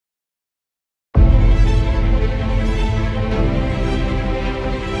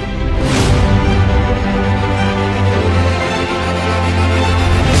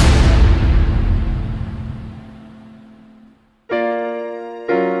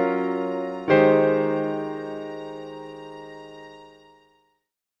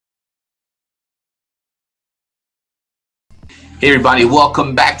Hey everybody,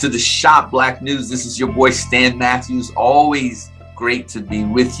 welcome back to the Shop Black News. This is your boy Stan Matthews. Always great to be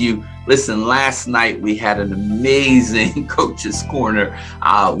with you. Listen, last night we had an amazing Coach's Corner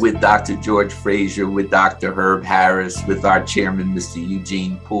with Dr. George Frazier, with Dr. Herb Harris, with our chairman, Mr.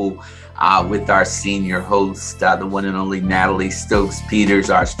 Eugene Poole, with our senior host, the one and only Natalie Stokes-Peters,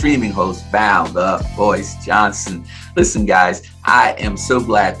 our streaming host, Val the Voice Johnson. Listen, guys, I am so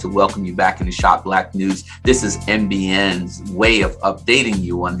glad to welcome you back in the Shop Black News. This is MBN's way of updating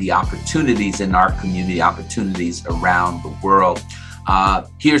you on the opportunities in our community, opportunities around the world.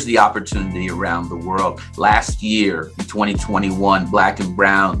 Here's the opportunity around the world. Last year, in 2021, Black and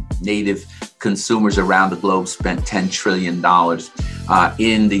Brown Native consumers around the globe spent $10 trillion.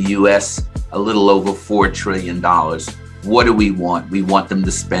 In the U.S., a little over $4 trillion. What do we want? We want them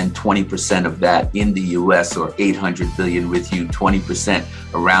to spend 20% of that in the U.S. or 800 billion with you, 20%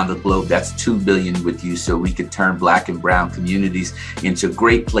 around the globe. That's 2 billion with you. So we could turn Black and Brown communities into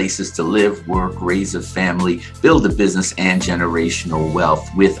great places to live, work, raise a family, build a business, and generational wealth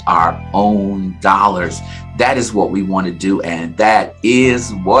with our own dollars. That is what we want to do, and that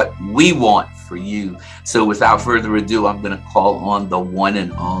is what we want for you. So without further ado, I'm going to call on the one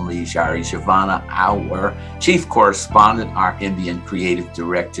and only Shari Shavana, our chief correspondent, our MBN creative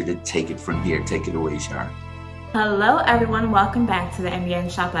director, to take it from here. Take it away, Shari. Hello, everyone. Welcome back to the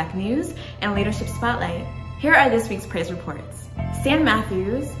MBN Shop Black News and Leadership Spotlight. Here are this week's praise reports. Stan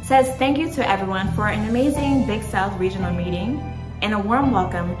Matthews says thank you to everyone for an amazing Big South regional meeting and a warm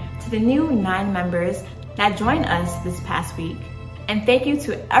welcome to the new 9 members that joined us this past week. And thank you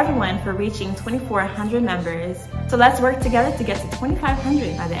to everyone for reaching 2,400 members. So let's work together to get to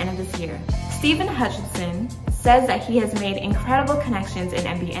 2,500 by the end of this year. Stephen Hutchinson says that he has made incredible connections in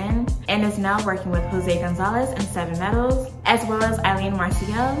MBN and is now working with Jose Gonzalez and Seven Metals, as well as Eileen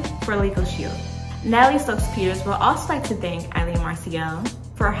Marcial for Legal Shield. Natalie Stokes-Peters will also like to thank Eileen Marcial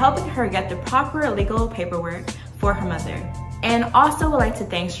for helping her get the proper legal paperwork for her mother. And also would like to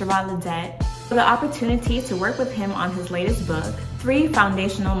thank Sherrod Ledet for the opportunity to work with him on his latest book, 3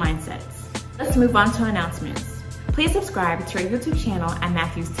 Foundational Mindsets. Let's move on to announcements. Please subscribe to our YouTube channel at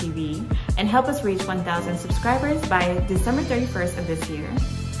Matthews TV and help us reach 1,000 subscribers by December 31st of this year.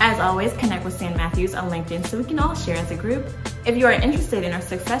 As always, connect with Stan Matthews on LinkedIn so we can all share as a group. If you are interested in our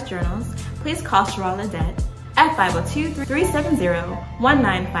success journals, please call Sherrod Ledet at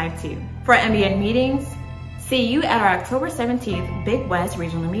 502-370-1952. For MBN meetings, see you at our October 17th Big West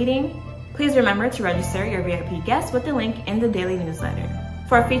Regional Meeting. Please remember to register your VIP guest with the link in the daily newsletter.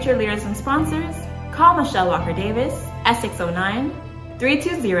 For our featured leaders and sponsors, call Michelle Walker Davis at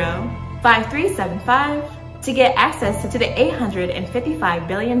 609-320-5375 to get access to the $855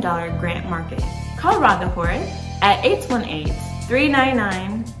 billion grant market. Call Rhonda Hort at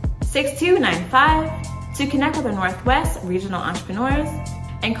 818-399-6295 to connect with the Northwest regional entrepreneurs,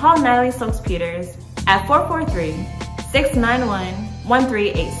 and call Natalie Stokes-Peters at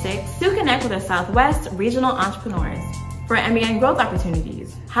 443-691-1386 to connect with the Southwest regional entrepreneurs for MBN growth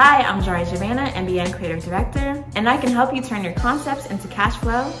opportunities. Hi, I'm Jari Javana, MBN Creative Director, and I can help you turn your concepts into cash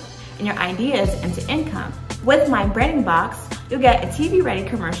flow and your ideas into income. With my branding box, you'll get a TV-ready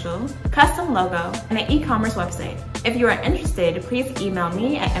commercial, custom logo, and an e-commerce website. If you are interested, please email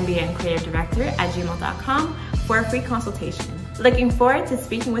me at mbncreativedirector@gmail.com for a free consultation. Looking forward to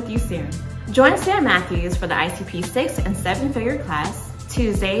speaking with you soon. Join Stan Matthews for the ICP 6 and 7-figure class,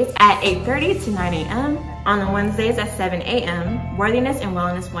 Tuesdays at 8:30 to 9 a.m., on Wednesdays at 7 a.m., Worthiness and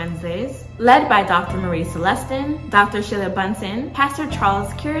Wellness Wednesdays, led by Dr. Marie Celestin, Dr. Sheila Bunton, Pastor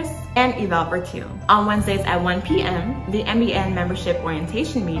Charles Kearse, and Yvette Bertil. On Wednesdays at 1 p.m., the MBN Membership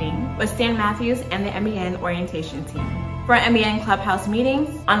Orientation Meeting with Stan Matthews and the MBN Orientation Team. For MBN Clubhouse meetings,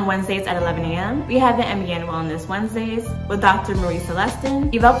 on Wednesdays at 11 a.m., we have the MBN Wellness Wednesdays with Dr. Marie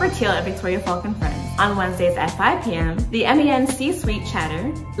Celestin, Yvette Bertil, and Victoria Falk and Friends. On Wednesdays at 5 p.m., the MBN C-Suite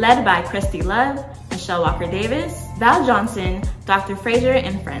Chatter, led by Christy Love, Michelle Walker Davis, Val Johnson, Dr. Frazier,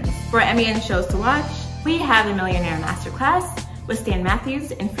 and Friends. For MBN shows to watch, we have the Millionaire Masterclass with Stan Matthews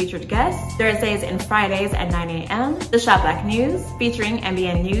and featured guests, Thursdays and Fridays at 9 a.m. The Shop Black News, featuring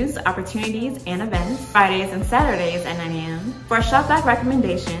MBN news, opportunities, and events, Fridays and Saturdays at 9 a.m. For Shop Black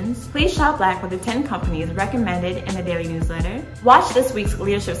recommendations, please shop black with the 10 companies recommended in the daily newsletter. Watch this week's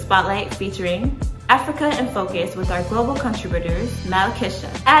Leadership Spotlight featuring Africa in Focus with our global contributors, Malakisha.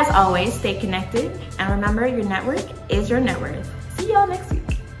 As always, stay connected, and remember, your network is your net worth. See y'all next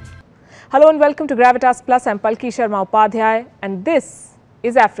week. Hello and welcome to Gravitas Plus. I'm Palki Sharma Upadhyay, and this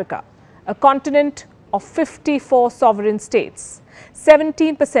is Africa, a continent of 54 sovereign states,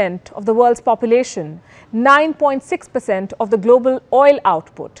 17% of the world's population, 9.6% of the global oil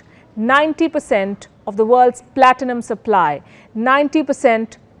output, 90% of the world's platinum supply,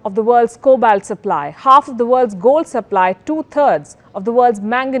 90% of the world's cobalt supply, half of the world's gold supply, 2/3 of the world's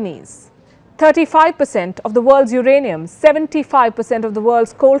manganese, 35% of the world's uranium, 75% of the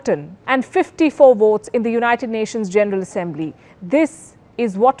world's coltan, and 54 votes in the United Nations General Assembly. This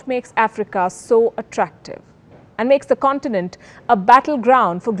is what makes Africa so attractive and makes the continent a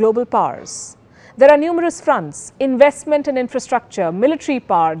battleground for global powers. There are numerous fronts: investment and infrastructure, military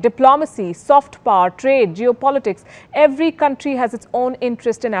power, diplomacy, soft power, trade, geopolitics. Every country has its own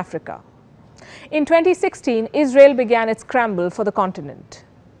interest in Africa. In 2016, Israel began its scramble for the continent.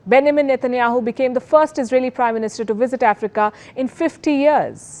 Benjamin Netanyahu became the first Israeli Prime Minister to visit Africa in 50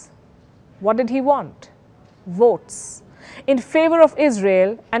 years. What did he want? Votes in favor of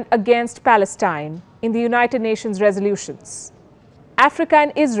Israel and against Palestine in the United Nations resolutions. Africa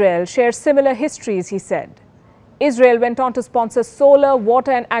and Israel share similar histories, he said. Israel went on to sponsor solar,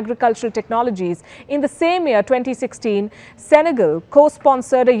 water and agricultural technologies. In the same year, 2016, Senegal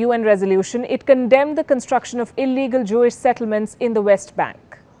co-sponsored a UN resolution. It condemned the construction of illegal Jewish settlements in the West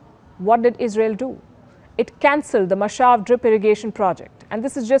Bank. What did Israel do? It cancelled the Mashav drip irrigation project. And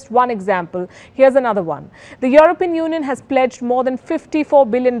this is just one example. Here's another one. The European Union has pledged more than $54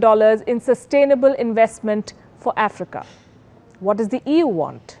 billion in sustainable investment for Africa. What does the EU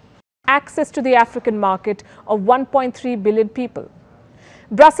want? Access to the African market of 1.3 billion people.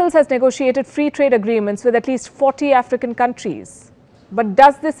 Brussels has negotiated free trade agreements with at least 40 African countries. But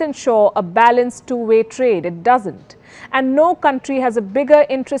does this ensure a balanced two-way trade? It doesn't. And no country has a bigger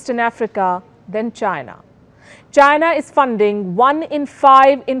interest in Africa than China. China is funding 1 in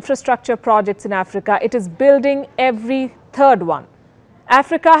 5 infrastructure projects in Africa. It is building every third one.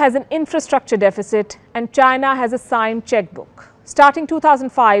 Africa has an infrastructure deficit and China has a signed checkbook. Starting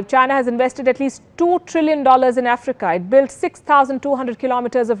 2005, China has invested at least $2 trillion in Africa. It built 6,200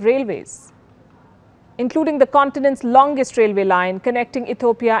 kilometers of railways, including the continent's longest railway line connecting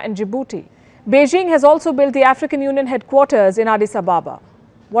Ethiopia and Djibouti. Beijing has also built the African Union headquarters in Addis Ababa.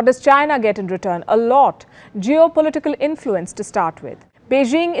 What does China get in return? A lot. Geopolitical influence to start with.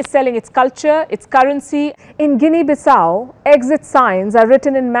 Beijing is selling its culture, its currency. In Guinea-Bissau, exit signs are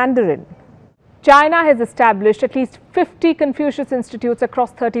written in Mandarin. China has established at least 50 Confucius Institutes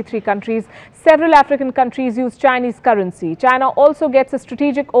across 33 countries. Several African countries use Chinese currency. China also gets a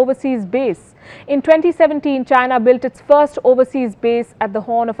strategic overseas base. In 2017, China built its first overseas base at the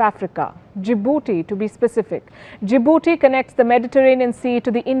Horn of Africa, Djibouti to be specific. Djibouti connects the Mediterranean Sea to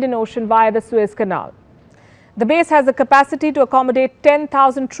the Indian Ocean via the Suez Canal. The base has the capacity to accommodate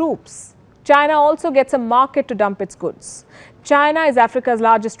 10,000 troops. China also gets a market to dump its goods. China is Africa's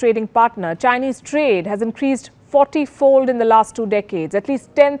largest trading partner. Chinese trade has increased 40-fold in the last 2 decades. At least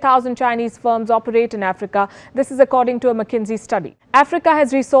 10,000 Chinese firms operate in Africa. This is according to a McKinsey study. Africa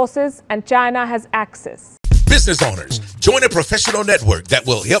has resources and China has access. Business owners, join a professional network that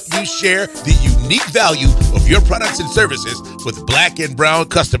will help you share the unique value of your products and services with Black and brown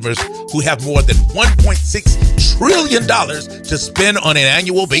customers who have more than $1.6 trillion to spend on an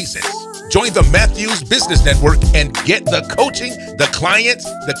annual basis. Join the Matthews Business Network and get the coaching, the clients,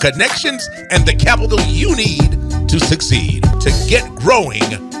 the connections, and the capital you need to succeed. To get growing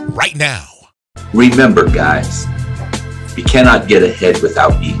right now. Remember, guys, we cannot get ahead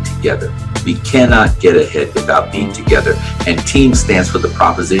without being together. We cannot get ahead without being together. And TEAM stands for the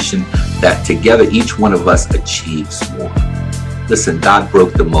proposition that together each one of us achieves more. Listen, God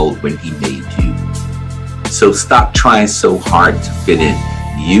broke the mold when He made you. So stop trying so hard to fit in.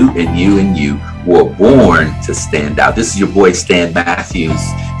 You and you and you were born to stand out. This is your boy Stan Matthews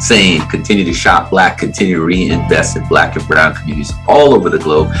saying, continue to shop Black, continue to reinvest in Black and brown communities all over the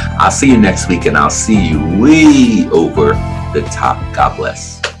globe. I'll see you next week, and I'll see you way over the top. God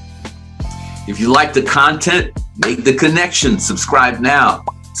bless. If you like the content, make the connection. Subscribe now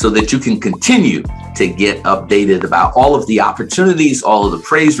so that you can continue to get updated about all of the opportunities, all of the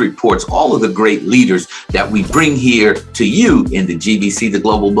praise reports, all of the great leaders that we bring here to you in the GBC, the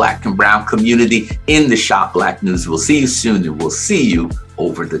Global Black and Brown community, in the Shop Black News. We'll see you soon, and we'll see you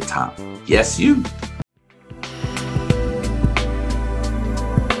over the top. Yes, you.